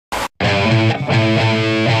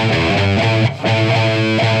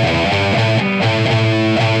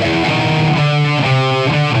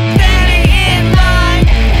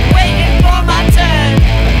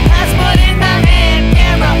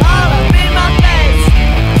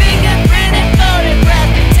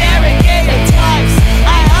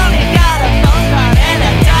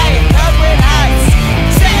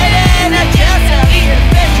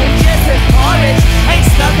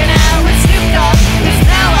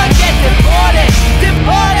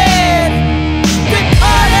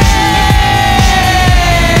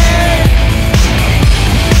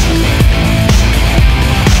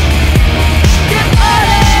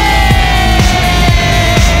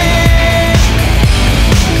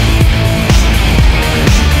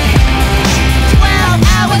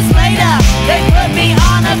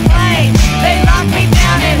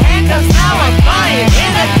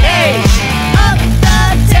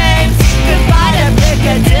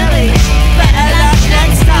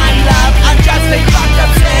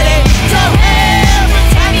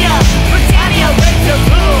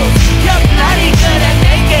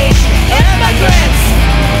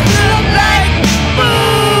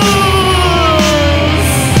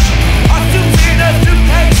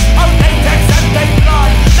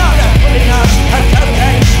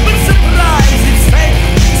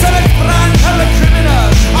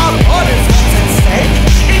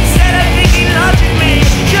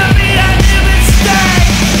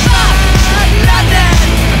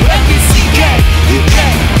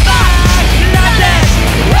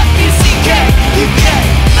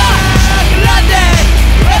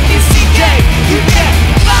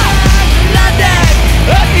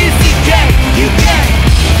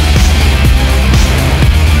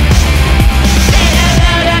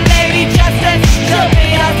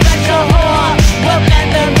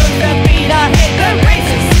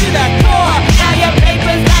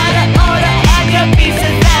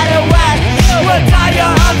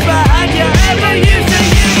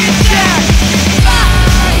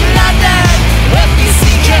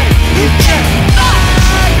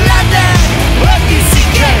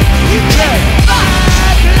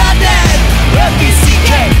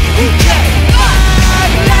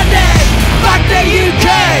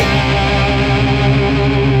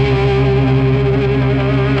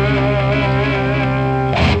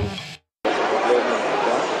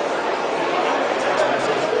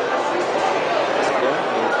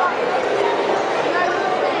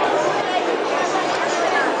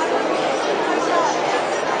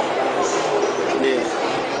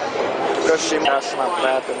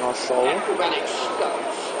praten no show. Acrobatic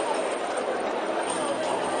stunts.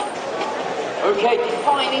 Okay,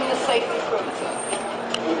 defining the safety perimeter.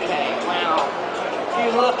 Okay, wow.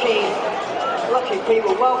 You lucky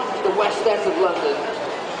people. Welcome to the West End of London.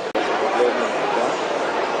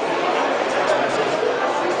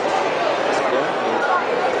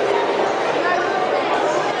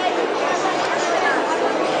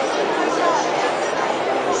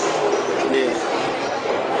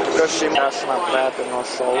 Praten no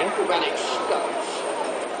show. Acrobatic stunts.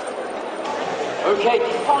 Okay,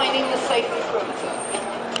 defining the safety perimeter.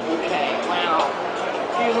 Okay, wow.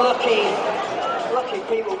 You lucky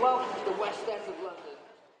people. Welcome to the West End of London.